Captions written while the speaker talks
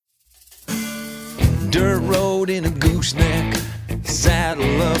dirt road in a gooseneck,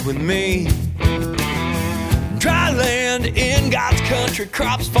 saddle up with me. Dry land in God's country,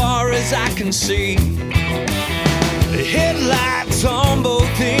 crops far as I can see. The headlights on both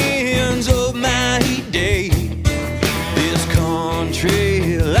ends of my heat day. This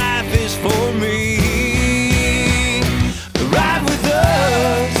country life is for me. Ride with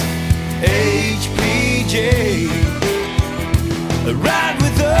us, HPJ. Ride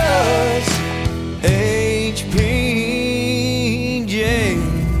with us, HPJ.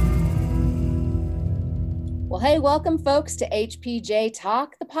 Well, hey, welcome folks to HPJ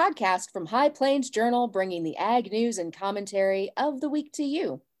Talk, the podcast from High Plains Journal, bringing the ag news and commentary of the week to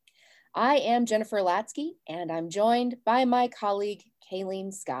you. I am Jennifer Latsky, and I'm joined by my colleague,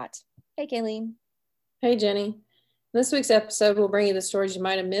 Kayleen Scott. Hey, Kayleen. Hey, Jenny. This week's episode will bring you the stories you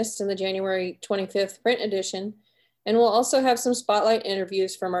might have missed in the January 25th print edition, and we'll also have some spotlight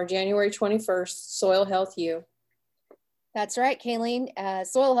interviews from our January 21st Soil Health U. That's right, Kayleen.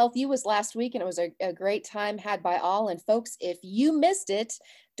 Soil Health U was last week, and it was a great time had by all. And folks, if you missed it,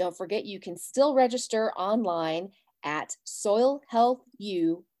 don't forget you can still register online at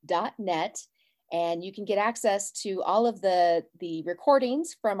soilhealthu.net, and you can get access to all of the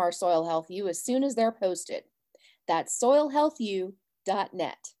recordings from our Soil Health U as soon as they're posted. That's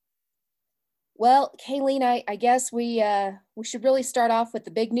soilhealthu.net. Well, Kayleen, I guess we should really start off with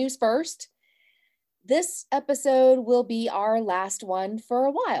the big news first. This episode will be our last one for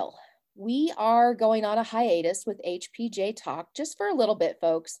a while. We are going on a hiatus with HPJ Talk just for a little bit,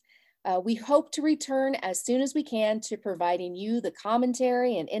 folks. We hope to return as soon as we can to providing you the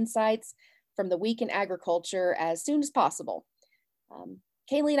commentary and insights from the week in agriculture as soon as possible.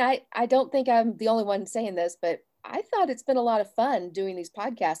 Kayleen, I don't think I'm the only one saying this, but I thought it's been a lot of fun doing these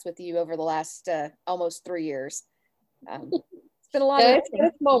podcasts with you over the last almost 3 years. It's been a lot of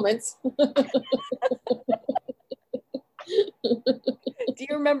moments. Do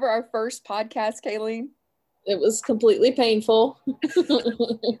you remember our first podcast, Kayleen? It was completely painful.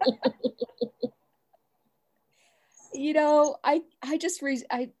 You know,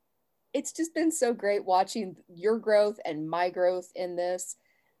 it's just been so great watching your growth and my growth in this.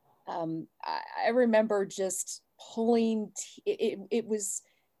 I remember just pulling. It was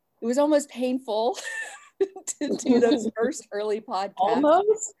almost painful to do those first early podcasts.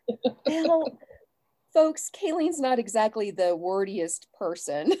 Almost. Well, folks, Kayleen's not exactly the wordiest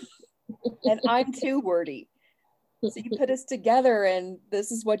person, and I'm too wordy. So you put us together, and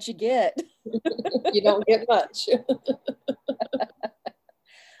this is what you get. You don't get much.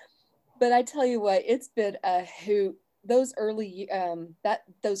 But I tell you what, it's been a hoot. Those early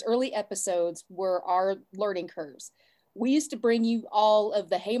episodes were our learning curves. We used to bring you all of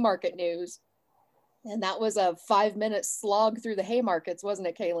the Haymarket news, and that was a 5-minute slog through the Haymarkets, wasn't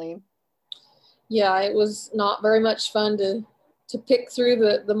it, Kayleen? Yeah, it was not very much fun to pick through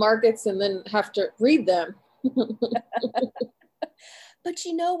the markets and then have to read them. But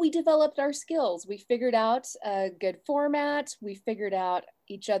you know, we developed our skills. We figured out a good format. We figured out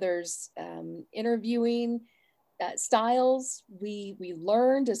each other's interviewing styles. We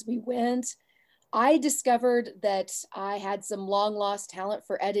learned as we went. I discovered that I had some long lost talent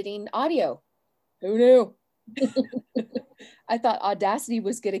for editing audio. Who knew? I thought Audacity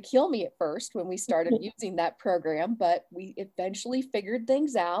was going to kill me at first when we started using that program, but we eventually figured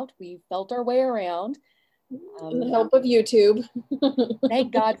things out. We felt our way around. With the help of YouTube.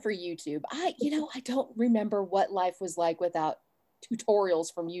 Thank God for YouTube. I don't remember what life was like without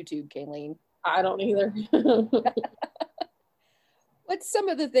tutorials from YouTube, Kayleen. I don't either. What's some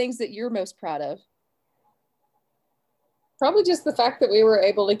of the things that you're most proud of? Probably just the fact that we were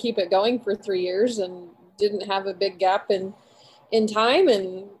able to keep it going for 3 years and didn't have a big gap in time,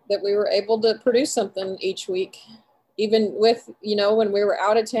 and that we were able to produce something each week, even with, when we were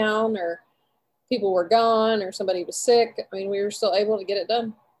out of town or people were gone or somebody was sick. I mean, we were still able to get it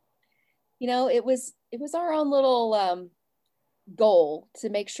done. It was our own little goal to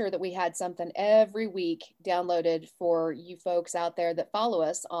make sure that we had something every week downloaded for you folks out there that follow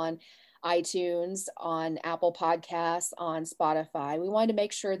us on iTunes, on Apple Podcasts, on Spotify. We wanted to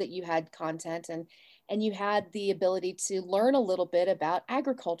make sure that you had content and you had the ability to learn a little bit about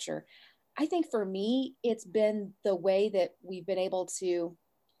agriculture. I think for me, it's been the way that we've been able to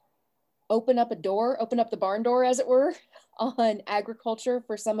open up the barn door, as it were, on agriculture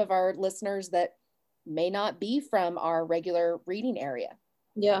for some of our listeners that may not be from our regular reading area.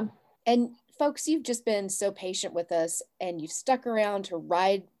 Yeah. And folks, you've just been so patient with us, and you've stuck around to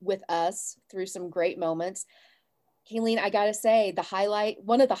ride with us through some great moments. Kayleen, I gotta say,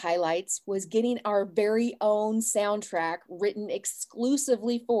 one of the highlights was getting our very own soundtrack written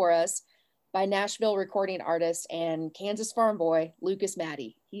exclusively for us by Nashville recording artist and Kansas farm boy, Lucas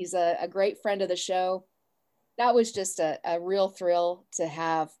Maddie. He's a great friend of the show. That was just a real thrill to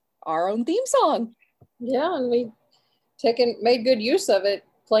have our own theme song. Yeah, and we made good use of it,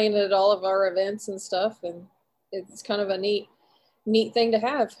 playing it at all of our events and stuff. And it's kind of a neat thing to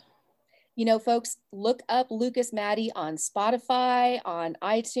have. You know, folks, look up Lucas Maddie on Spotify, on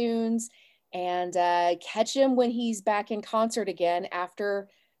iTunes, and catch him when he's back in concert again after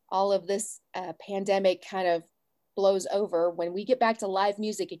all of this pandemic kind of blows over. When we get back to live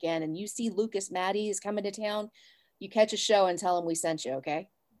music again and you see Lucas Maddie is coming to town, you catch a show and tell him we sent you, okay?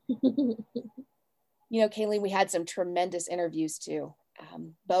 You know, Kayleen, we had some tremendous interviews too,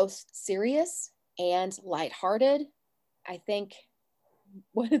 both serious and lighthearted. I think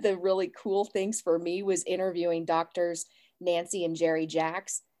one of the really cool things for me was interviewing doctors Nancy and Jerry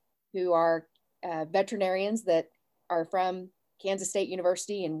Jacks, who are veterinarians that are from Kansas State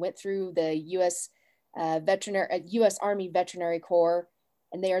University and went through the U.S. Army Veterinary Corps,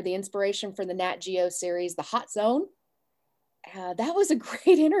 and they are the inspiration for the Nat Geo series, The Hot Zone. That was a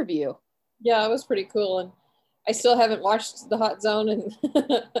great interview. Yeah, it was pretty cool, and I still haven't watched The Hot Zone, and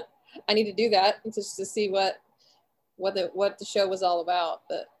I need to do that just to see what the show was all about.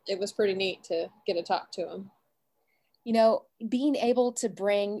 But it was pretty neat to get to talk to him. You know, being able to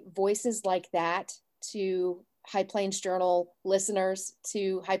bring voices like that to High Plains Journal listeners,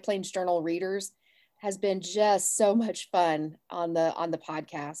 to High Plains Journal readers, has been just so much fun on the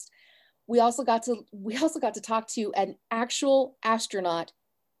podcast. We also got to talk to an actual astronaut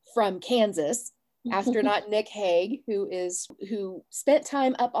from Kansas, astronaut Nick Hague, who spent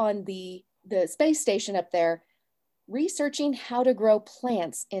time up on the space station up there researching how to grow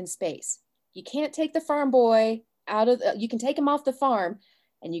plants in space. You can't take the farm boy you can take him off the farm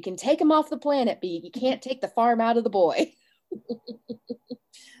and you can take him off the planet, but you can't take the farm out of the boy.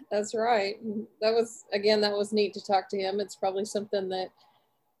 That's right. That was neat to talk to him. It's probably something that,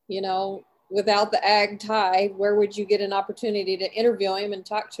 you know, without the ag tie, where would you get an opportunity to interview him and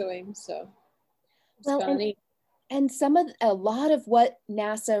talk to him? So it's kind of neat. And a lot of what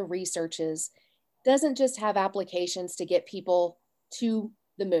NASA researches doesn't just have applications to get people to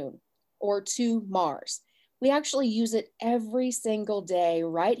the moon or to Mars. We actually use it every single day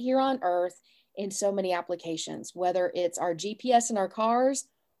right here on Earth in so many applications, whether it's our GPS in our cars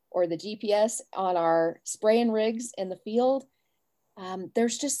or the GPS on our spraying rigs in the field.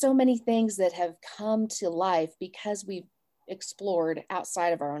 There's just so many things that have come to life because we've explored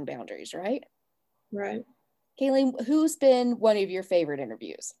outside of our own boundaries, right? Right. Kayleen, who's been one of your favorite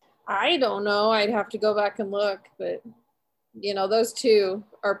interviews? I don't know. I'd have to go back and look, but you know, those two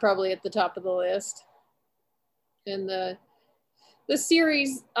are probably at the top of the list. And the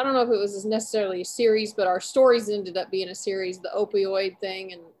series, I don't know if it was necessarily a series, but our stories ended up being a series, the opioid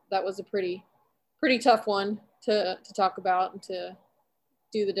thing, and that was a pretty tough one to talk about and to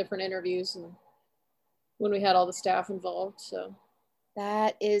do the different interviews and when we had all the staff involved. So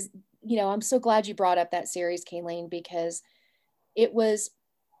that is, you know, I'm so glad you brought up that series, Kayleen, because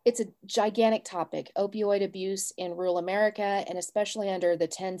it's a gigantic topic, opioid abuse in rural America, and especially under the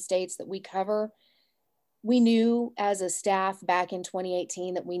 10 states that we cover. We knew as a staff back in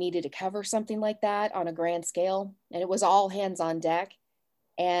 2018 that we needed to cover something like that on a grand scale, and it was all hands on deck.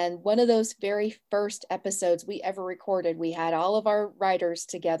 And one of those very first episodes we ever recorded, we had all of our writers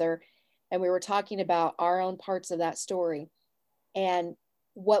together and we were talking about our own parts of that story and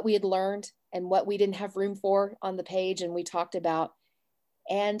what we had learned and what we didn't have room for on the page, and we talked about.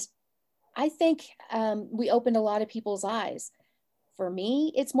 And I think we opened a lot of people's eyes. For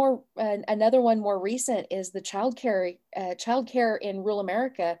me, it's more, another one more recent is the childcare in rural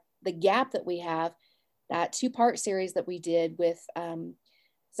America, the gap that we have, that 2-part series that we did with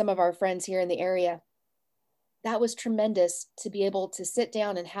some of our friends here in the area. That was tremendous to be able to sit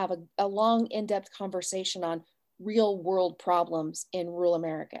down and have a long, in-depth conversation on real world problems in rural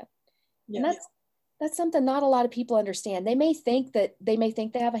America. Yeah. And that's something not a lot of people understand. They may think they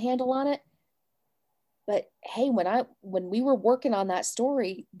have a handle on it, but hey, when we were working on that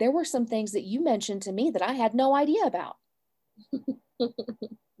story, there were some things that you mentioned to me that I had no idea about.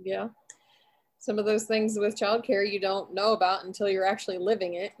 Yeah. Some of those things with childcare you don't know about until you're actually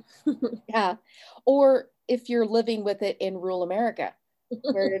living it. Yeah. Or if you're living with it in rural America,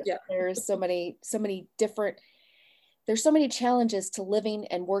 where yeah. There's so many challenges to living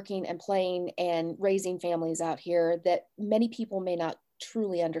and working and playing and raising families out here that many people may not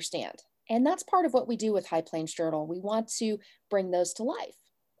truly understand. And that's part of what we do with High Plains Journal. We want to bring those to life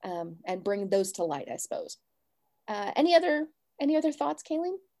and bring those to light, I suppose. Any other thoughts,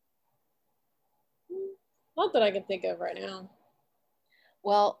 Kayleen? Not that I can think of right now.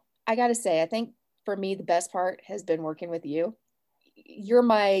 Well, I got to say, I think for me, the best part has been working with you. You're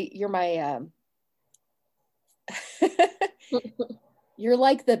my you're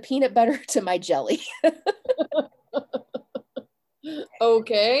like the peanut butter to my jelly.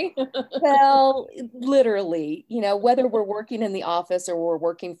 Okay. Well, literally, whether we're working in the office or we're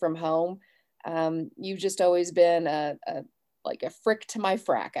working from home, you've just always been like a frick to my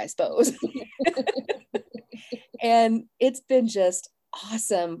frack, I suppose. And it's been just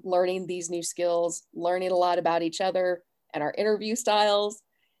awesome learning these new skills, learning a lot about each other and our interview styles.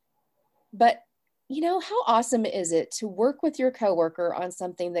 But how awesome is it to work with your coworker on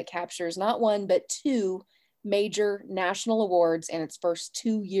something that captures not one, but two major national awards in its first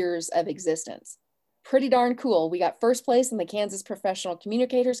 2 years of existence? Pretty darn cool. We got first place in the Kansas Professional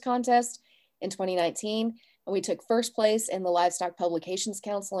Communicators Contest in 2019, and we took first place in the Livestock Publications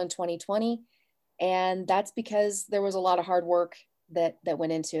Council in 2020. And that's because there was a lot of hard work that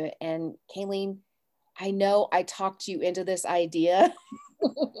went into it. And Kayleen, I know I talked you into this idea.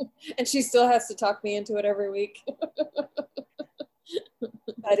 And she still has to talk me into it every week.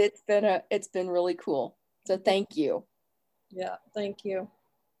 But it's been really cool. So thank you. Yeah, thank you.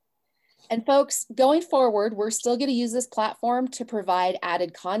 And folks, going forward, we're still going to use this platform to provide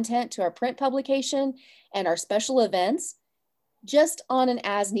added content to our print publication and our special events, just on an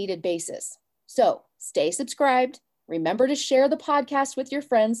as needed basis. So stay subscribed. Remember to share the podcast with your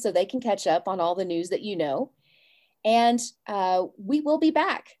friends so they can catch up on all the news that you know. And we will be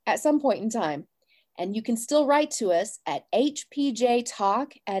back at some point in time. And you can still write to us at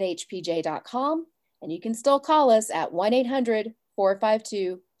hpjtalk@hpj.com. And you can still call us at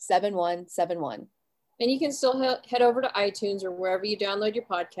 1-800-452-7171. And you can still head over to iTunes or wherever you download your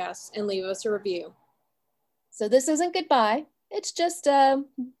podcasts and leave us a review. So this isn't goodbye. It's just, a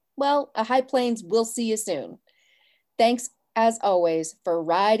High Plains, we'll see you soon. Thanks, as always, for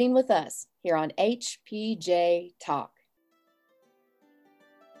riding with us here on HPJ Talk.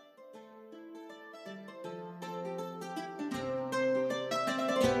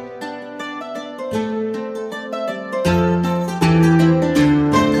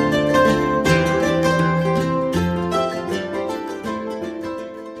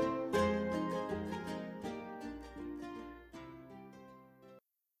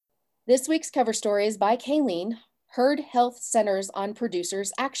 This week's cover story is by Kayleen, Herd Health Centers on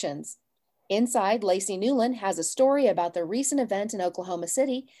Producers' Actions. Inside, Lacey Newland has a story about the recent event in Oklahoma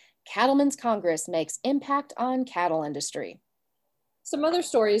City, Cattlemen's Congress Makes Impact on Cattle Industry. Some other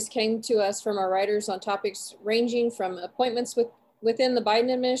stories came to us from our writers on topics ranging from appointments within the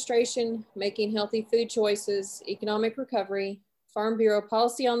Biden administration, making healthy food choices, economic recovery, Farm Bureau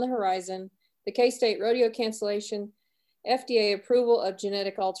policy on the horizon, the K-State rodeo cancellation, FDA approval of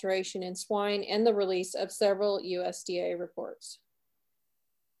genetic alteration in swine, and the release of several USDA reports.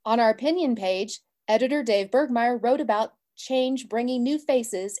 On our opinion page, editor Dave Bergmeyer wrote about change bringing new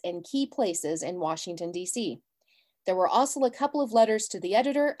faces in key places in Washington, D.C. There were also a couple of letters to the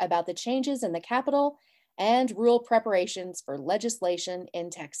editor about the changes in the Capitol and rural preparations for legislation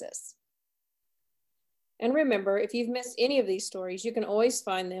in Texas. And remember, if you've missed any of these stories, you can always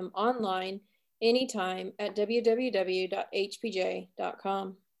find them online anytime at www.hpj.com.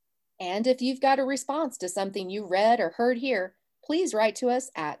 And if you've got a response to something you read or heard here, please write to us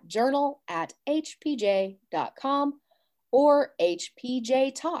at journal@hpj.com or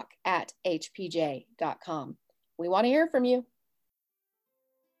hpjtalk@hpj.com. We want to hear from you.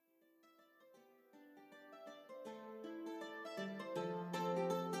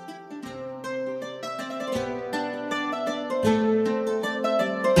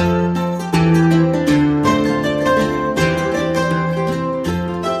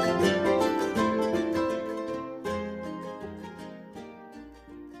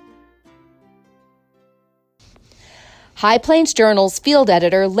 High Plains Journal's field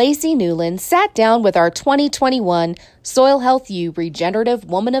editor, Lacey Newland, sat down with our 2021 Soil Health U Regenerative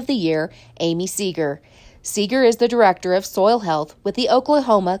Woman of the Year, Amy Seeger. Seeger is the director of soil health with the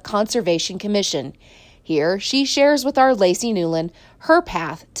Oklahoma Conservation Commission. Here, she shares with our Lacey Newland her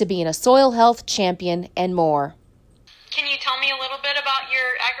path to being a soil health champion and more. Can you tell me a little bit about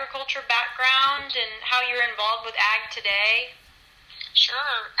your agriculture background and how you're involved with ag today?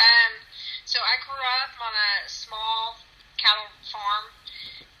 Sure. So I grew up on a small cattle farm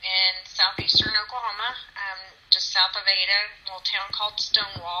in southeastern Oklahoma, just south of Ada, a little town called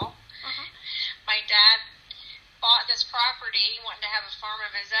Stonewall. Mm-hmm. My dad bought this property, wanting to have a farm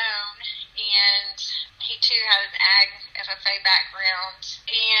of his own, and he too had an ag FFA background,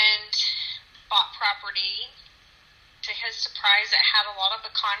 and bought property. To his surprise, it had a lot of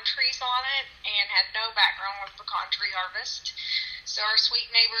pecan trees on it and had no background with pecan tree harvest. So our sweet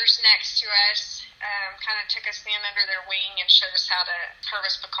neighbors next to us kind of took us in under their wing and showed us how to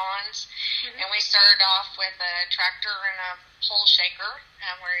harvest pecans. And we started off with a tractor and a pole shaker,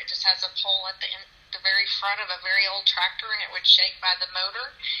 where it just has a pole at the very front of a very old tractor, and it would shake by the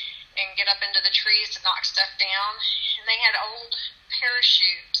motor and get up into the trees to knock stuff down. And they had old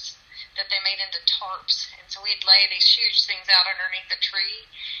parachutes that they made into tarps, and so we'd lay these huge things out underneath the tree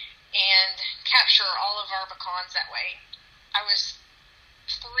and capture all of our pecans that way. I was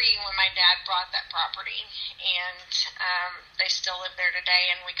 3 when my dad bought that property, and they still live there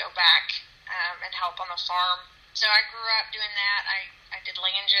today, and we go back and help on the farm. So I grew up doing that. I did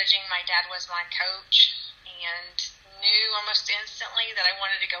land judging. My dad was my coach, and knew almost instantly that I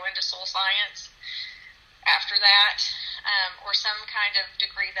wanted to go into soil science after that, or some kind of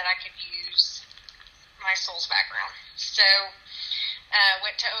degree that I could use my soils background. So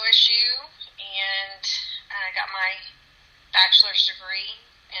went to OSU and got my bachelor's degree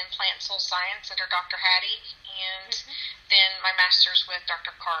in plant and soil science under Dr. Hattie, and then my master's with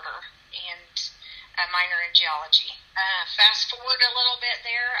Dr. Carter, and a minor in geology. Fast forward a little bit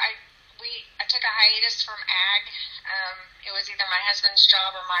there, I took a hiatus from ag. It was either my husband's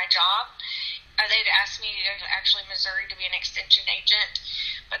job or my job. They'd asked me to go to actually Missouri to be an extension agent,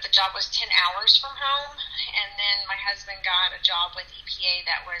 but the job was 10 hours from home, and then my husband got a job with EPA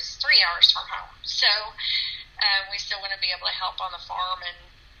that was 3 hours from home. So we still want to be able to help on the farm and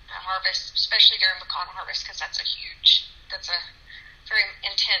harvest, especially during pecan harvest, because that's a very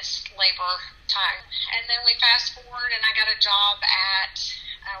intense labor time. And then we fast forward, and I got a job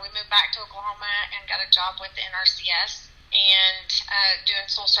we moved back to Oklahoma and got a job with the NRCS and doing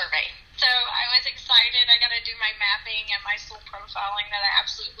soil survey. So I was excited. I got to do my mapping and my soil profiling that I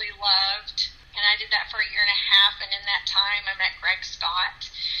absolutely loved. And I did that for a year and a half. And in that time, I met Greg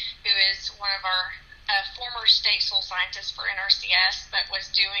Scott, who is one of our former state soil scientists for NRCS, that was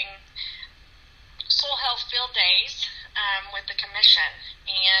doing soil health field days with the commission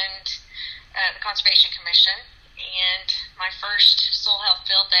and the Conservation Commission. And my first soil health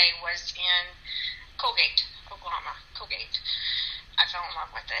field day was in Colgate, Oklahoma. Colgate. I fell in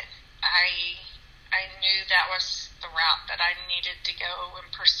love with it. I knew that was the route that I needed to go and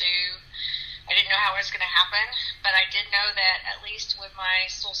pursue. I didn't know how it was going to happen, but I did know that at least with my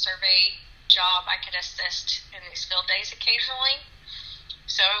soil survey job, I could assist in these field days occasionally.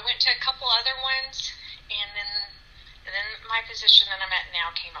 So I went to a couple other ones, and then my position that I'm at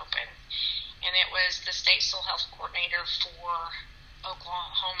now came open, and it was the state soil health coordinator for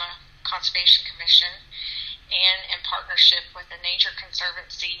Oklahoma Conservation Commission, and in partnership with the Nature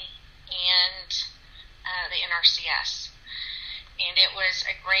Conservancy and the NRCS. And it was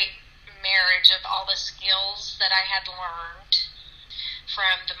a great marriage of all the skills that I had learned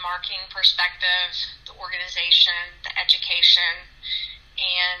from the marking perspective, the organization, the education,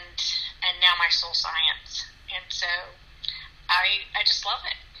 and now my soil science. And so I just love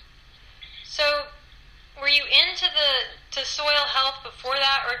it. So were you into to soil health before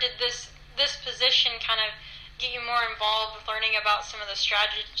that, or did this position kind of get you more involved with learning about some of the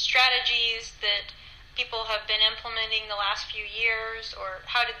strategies that people have been implementing the last few years, or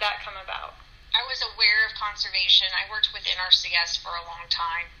how did that come about? I was aware of conservation. I worked with NRCS for a long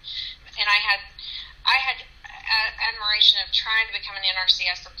time, and I had admiration of trying to become an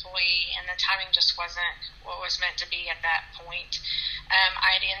NRCS employee, and the timing just wasn't what was meant to be at that point.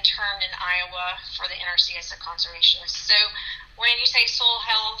 I had interned in Iowa for the NRCS at Conservationists. So when you say soil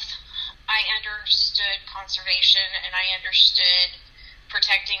health, I understood conservation, and I understood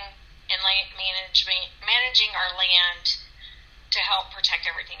protecting and managing our land to help protect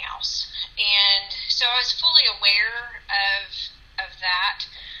everything else. And so I was fully aware of that.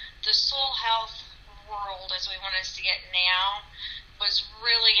 The soil health world, as we want to see it now, was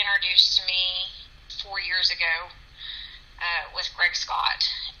really introduced to me 4 years ago with Greg Scott,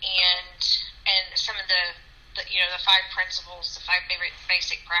 and some of the 5 principles, the 5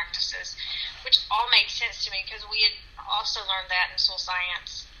 basic practices, which all made sense to me because we had also learned that in soil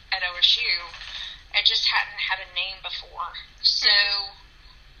science at OSU. I just hadn't had a name before. So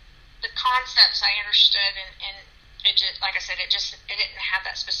the concepts I understood, and it just, like I said, it didn't have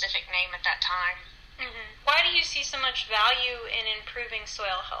that specific name at that time. Why do you see so much value in improving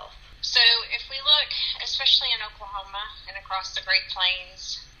soil health? So if we look, especially in Oklahoma and across the Great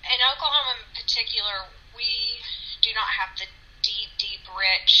Plains, in Oklahoma in particular, we do not have the deep,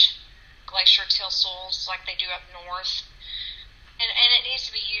 rich glacier till soils like they do up north. And it needs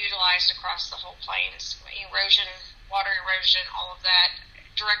to be utilized across the whole plains. Erosion, water erosion, all of that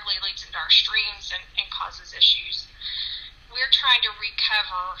directly leads into our streams and causes issues. We're trying to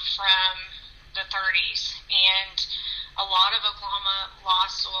recover from the 30s, and a lot of Oklahoma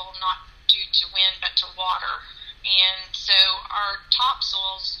lost soil not due to wind but to water. And so our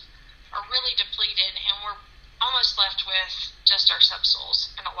topsoils are really depleted, and we're almost left with just our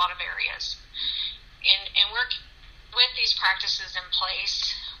subsoils in a lot of areas. And we're, with these practices in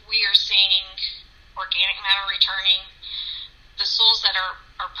place, we are seeing organic matter returning. The soils that are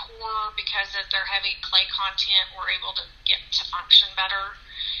poor because of their heavy clay content, we're able to get to function better.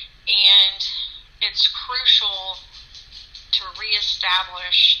 And it's crucial to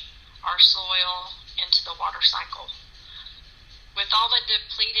reestablish our soil into the water cycle. With all the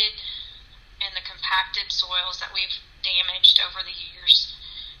depleted and the compacted soils that we've damaged over the years,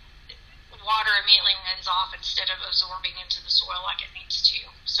 water immediately runs off instead of absorbing into the soil like it needs to.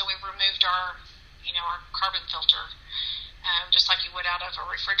 So we've removed our carbon filter, just like you would out of a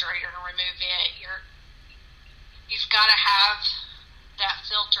refrigerator, and remove it. You've got to have that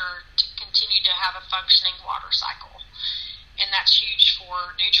filter to continue to have a functioning water cycle. And that's huge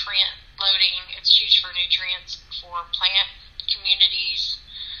for nutrient loading. It's huge for nutrients for plant communities,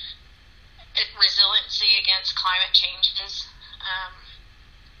 resiliency against climate changes,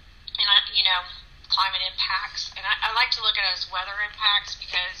 climate impacts. And I like to look at it as weather impacts,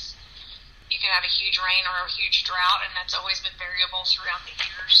 because you can have a huge rain or a huge drought, and that's always been variable throughout the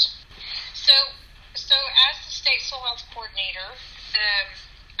years. So as the state soil health coordinator,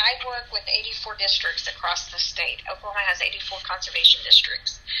 I work with 84 districts across the state. Oklahoma has 84 conservation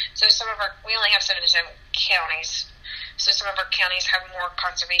districts. So we only have 77 counties. So some of our counties have more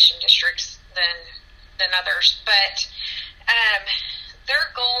conservation districts than others. But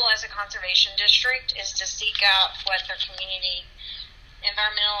their goal as a conservation district is to seek out what their community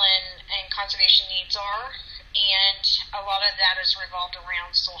environmental and conservation needs are. And a lot of that is revolved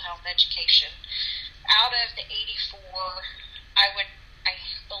around soil health education. Out of the 84, I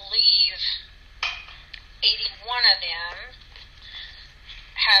believe 81 of them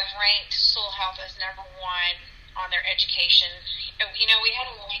have ranked soil health as number one on their education. We had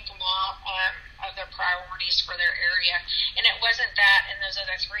to rank them all of their priorities for their area, and it wasn't that in those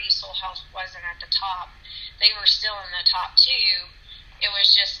other three soil health wasn't at the top. They were still in the top two. It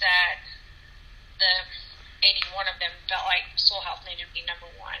was just that the 81 of them felt like soil health needed to be number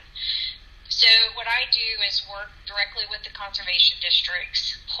one. So what I do is work directly with the conservation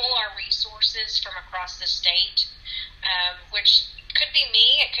districts, pull our resources from across the state, which could be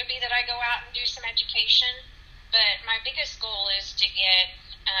me. It could be that I go out and do some education. But my biggest goal is to get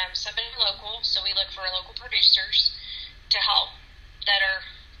somebody local, so we look for local producers to help that are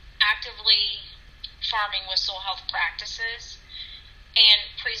actively farming with soil health practices, and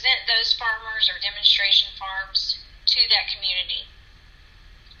present those farmers or demonstration farms to that community.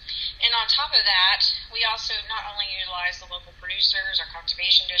 And on top of that, we also not only utilize the local producers, our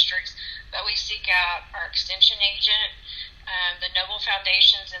conservation districts, but we seek out our extension agent, the Noble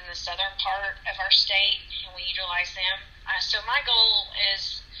Foundations in the southern part of our state, and we utilize them. So my goal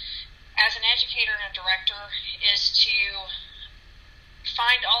is, as an educator and a director, is to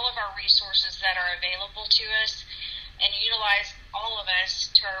find all of our resources that are available to us and utilize all of us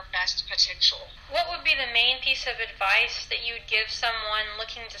to our best potential. What would be the main piece of advice that you would give someone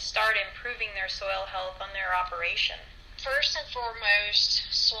looking to start improving their soil health on their operation? First and foremost,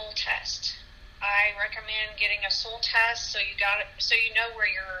 soil test. I recommend getting a soil test so you know where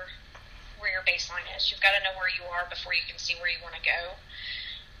your baseline is. You've got to know where you are before you can see where you want to go,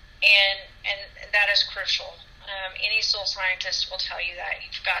 and that is crucial. Any soil scientist will tell you that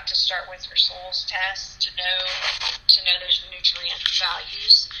you've got to start with your soils test to know those nutrient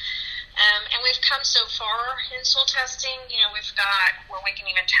values. And we've come so far in soil testing. We've got where we can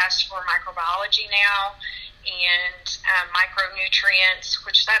even test for microbiology now and micronutrients,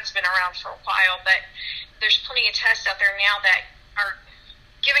 which that's been around for a while, but there's plenty of tests out there now that are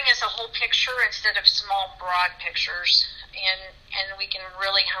giving us a whole picture instead of small, broad pictures, and we can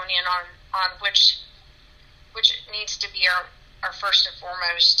really hone in on which needs to be our first and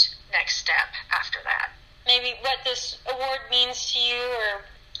foremost next step after that. Maybe what this award means to you, or...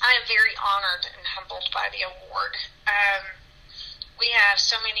 I am very honored and humbled by the award. We have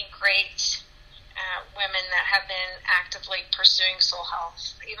so many great women that have been actively pursuing soil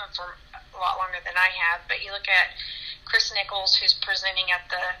health, even for a lot longer than I have. But you look at Chris Nichols, who's presenting at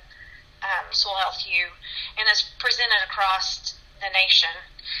the Soil Health U, and has presented across the nation,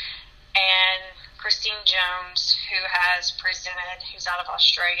 and Christine Jones, who has presented, who's out of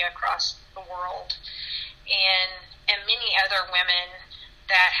Australia, across the world, and many other women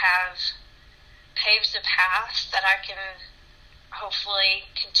that have paved the path that I can hopefully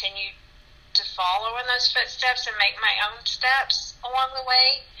continue to follow in those footsteps and make my own steps along the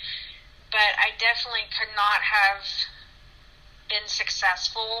way. But I definitely could not have been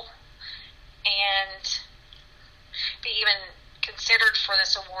successful and be even considered for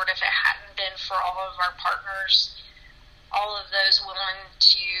this award if it hadn't been for all of our partners, all of those willing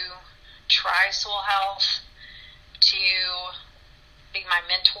to try soil health, to be my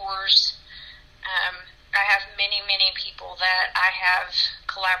mentors. I have many, many people that I have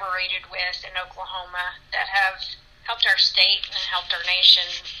collaborated with in Oklahoma that have helped our state and helped our nation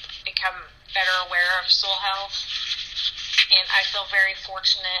become better aware of soil health. And I feel very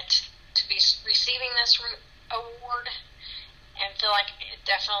fortunate to be receiving this award and feel like it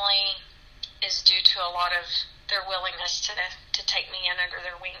definitely is due to a lot of their willingness to take me in under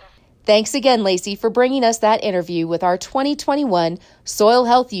their wing. Thanks again, Lacey, for bringing us that interview with our 2021 Soil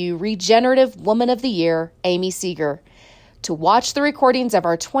Health U Regenerative Woman of the Year, Amy Seeger. To watch the recordings of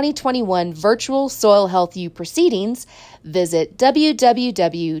our 2021 virtual Soil Health U proceedings, visit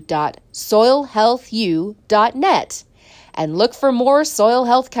www.soilhealthu.net and look for more soil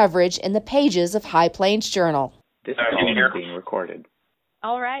health coverage in the pages of High Plains Journal. This call is being recorded.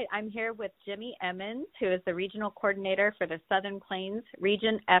 All right, I'm here with Jimmy Emmons, who is the regional coordinator for the Southern Plains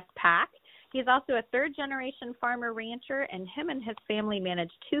Region FPAC. He's also a third-generation farmer rancher, and him and his family manage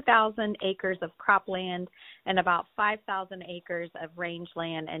 2,000 acres of cropland and about 5,000 acres of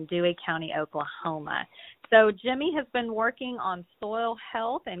rangeland in Dewey County, Oklahoma. So Jimmy has been working on soil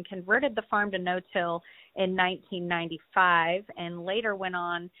health and converted the farm to no-till in 1995 and later went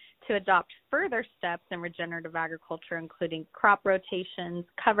on to adopt further steps in regenerative agriculture, including crop rotations,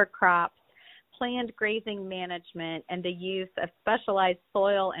 cover crops, planned grazing management, and the use of specialized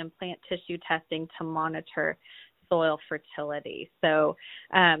soil and plant tissue testing to monitor soil fertility. So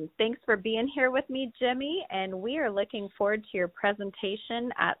thanks for being here with me, Jimmy, and we are looking forward to your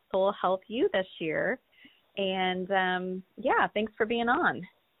presentation at Soil Health U this year. And thanks for being on.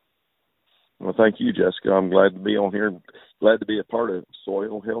 Well, thank you, Jessica. I'm glad to be on here. Glad to be a part of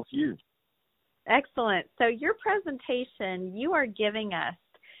Soil Health U. Excellent. So your presentation, you are giving us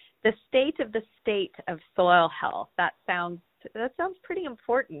the state of soil health. That sounds pretty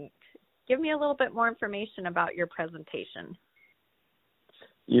important. Give me a little bit more information about your presentation.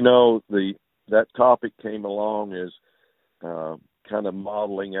 You know, that topic came along as kind of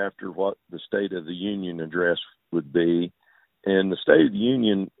modeling after what the State of the Union address would be. And the State of the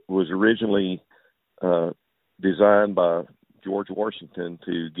Union was originally designed by George Washington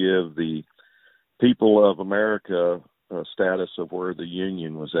to give the people of America a status of where the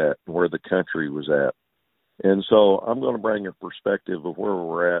Union was at, where the country was at. And so I'm going to bring a perspective of where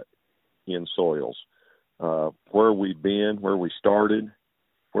we're at in soils, where we've been, where we started,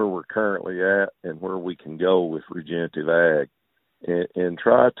 where we're currently at, and where we can go with regenerative ag, and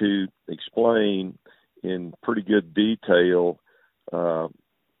try to explain in pretty good detail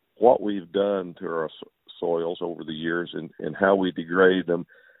what we've done to our soils over the years and how we degrade them,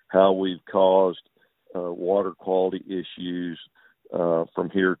 how we've caused water quality issues from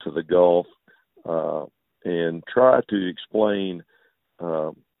here to the Gulf, and try to explain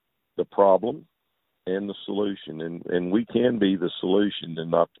the problem and the solution. And we can be the solution and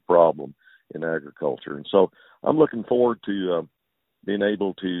not the problem in agriculture. And so I'm looking forward to being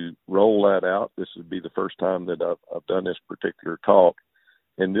able to roll that out. This would be the first time that I've done this particular talk,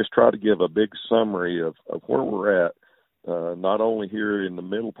 and just try to give a big summary of where we're at, not only here in the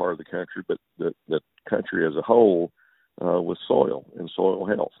middle part of the country, but the country as a whole with soil and soil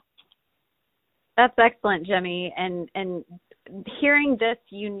health. That's excellent, Jimmy. And hearing this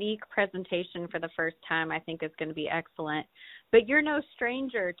unique presentation for the first time, I think is going to be excellent. But you're no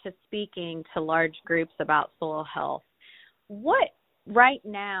stranger to speaking to large groups about soil health. What right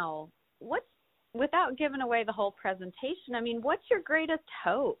now, without giving away the whole presentation, I mean, what's your greatest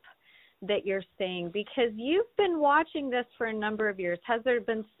hope that you're seeing? Because you've been watching this for a number of years. Has there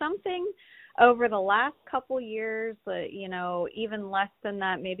been something over the last couple years, even less than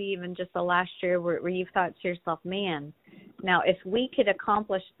that, maybe even just the last year, where you've thought to yourself, man, now if we could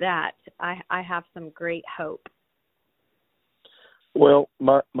accomplish that, I have some great hope? Well,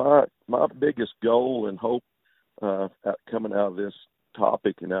 my biggest goal and hope coming out of this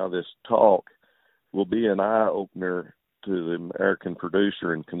topic and out of this talk will be an eye-opener to the American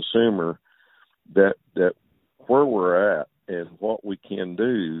producer and consumer that where we're at and what we can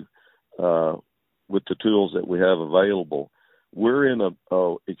do with the tools that we have available. We're in a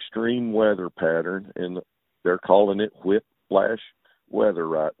extreme weather pattern, and they're calling it whiplash weather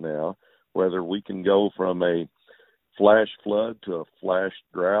right now, whether we can go from a flash flood to a flash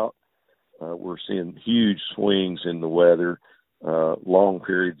drought. We're seeing huge swings in the weather, long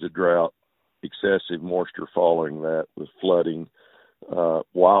periods of drought, excessive moisture following that with flooding,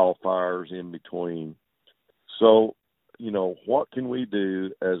 wildfires in between. So, what can we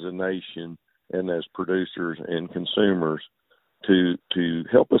do as a nation and as producers and consumers to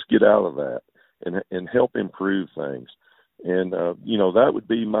help us get out of that and help improve things. And, that would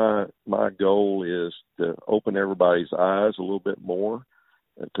be my goal, is to open everybody's eyes a little bit more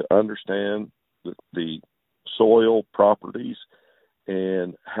to understand the soil properties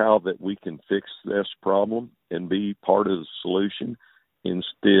and how that we can fix this problem and be part of the solution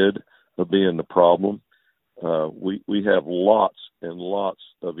instead of being the problem. We have lots and lots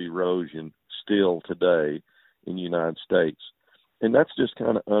of erosion still today in the United States, and that's just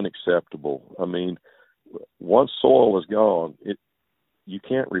kind of unacceptable. I mean, once soil is gone, you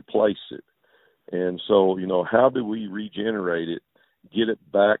can't replace it. And so, how do we regenerate it, get it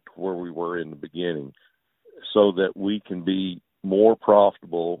back to where we were in the beginning, so that we can be more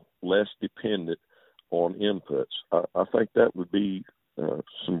profitable, less dependent on inputs? I think that would be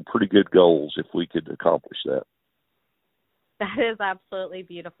some pretty good goals if we could accomplish that. That is absolutely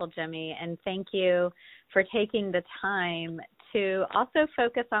beautiful, Jimmy. And thank you for taking the time to also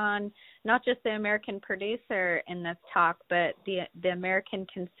focus on not just the American producer in this talk, but the American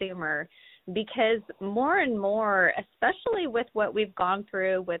consumer. Because more and more, especially with what we've gone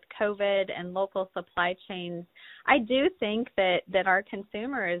through with COVID and local supply chains, I do think that our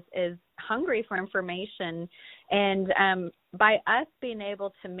consumer is hungry for information. And by us being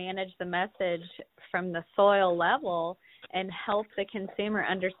able to manage the message from the soil level and help the consumer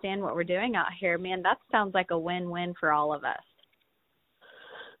understand what we're doing out here, man, that sounds like a win-win for all of us.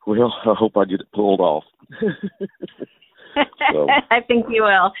 Well, I hope I get it pulled off. I think you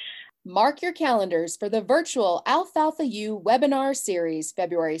will. Mark your calendars for the virtual Alfalfa U webinar series,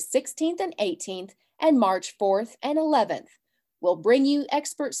 February 16th and 18th and March 4th and 11th. We'll bring you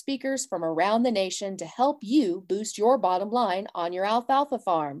expert speakers from around the nation to help you boost your bottom line on your alfalfa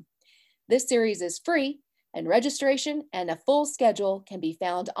farm. This series is free, and registration and a full schedule can be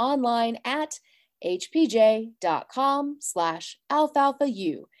found online at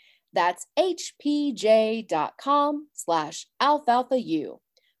hpj.com/alfalfau. That's hpj.com/alfalfau.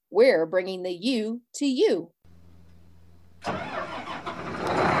 We're bringing the U to you.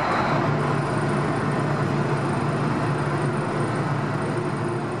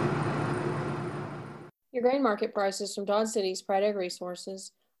 Your grain market prices from Dodge City's Pride Ag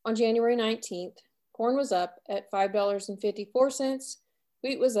Resources. On January 19th, corn was up at $5.54,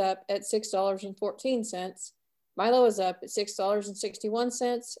 wheat was up at $6.14, milo was up at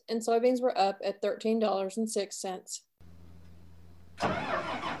 $6.61, and soybeans were up at $13.06.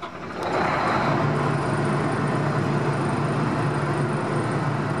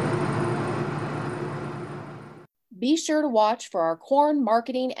 Be sure to watch for our corn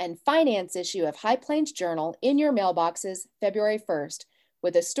marketing and finance issue of High Plains Journal in your mailboxes February 1st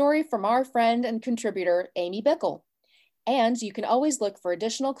with a story from our friend and contributor, Amy Bickle. And you can always look for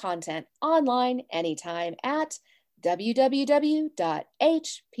additional content online anytime at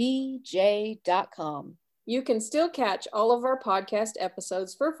www.hpj.com. You can still catch all of our podcast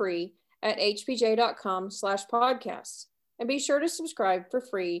episodes for free at hpj.com/podcasts. And be sure to subscribe for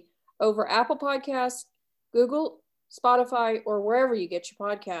free over Apple Podcasts, Google, Spotify, or wherever you get your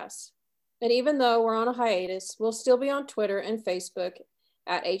podcasts. And even though we're on a hiatus, we'll still be on Twitter and Facebook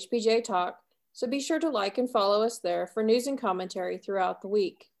at HPJ Talk. So be sure to like and follow us there for news and commentary throughout the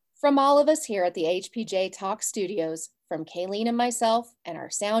week. From all of us here at the HPJ Talk Studios, from Kayleen and myself and our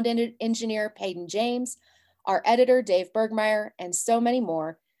sound engineer, Peyton James, our editor, Dave Bergmeyer, and so many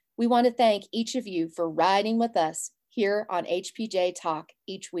more, we want to thank each of you for riding with us here on HPJ Talk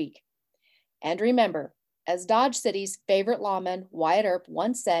each week. And remember, as Dodge City's favorite lawman, Wyatt Earp,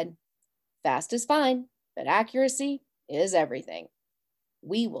 once said, "Fast is fine, but accuracy is everything."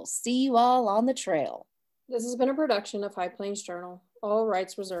 We will see you all on the trail. This has been a production of High Plains Journal. All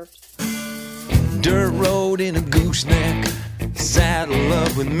rights reserved. Dirt road in a gooseneck, saddle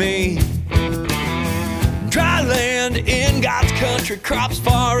up with me. Dry land in God's country, crops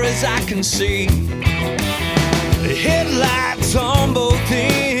far as I can see. Headlights on both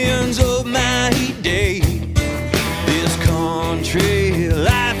ends of my day. This country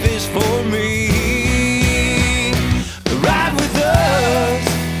life is for me. Ride with us,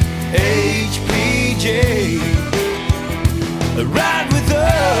 HPJ. Ride with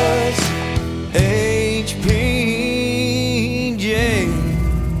us.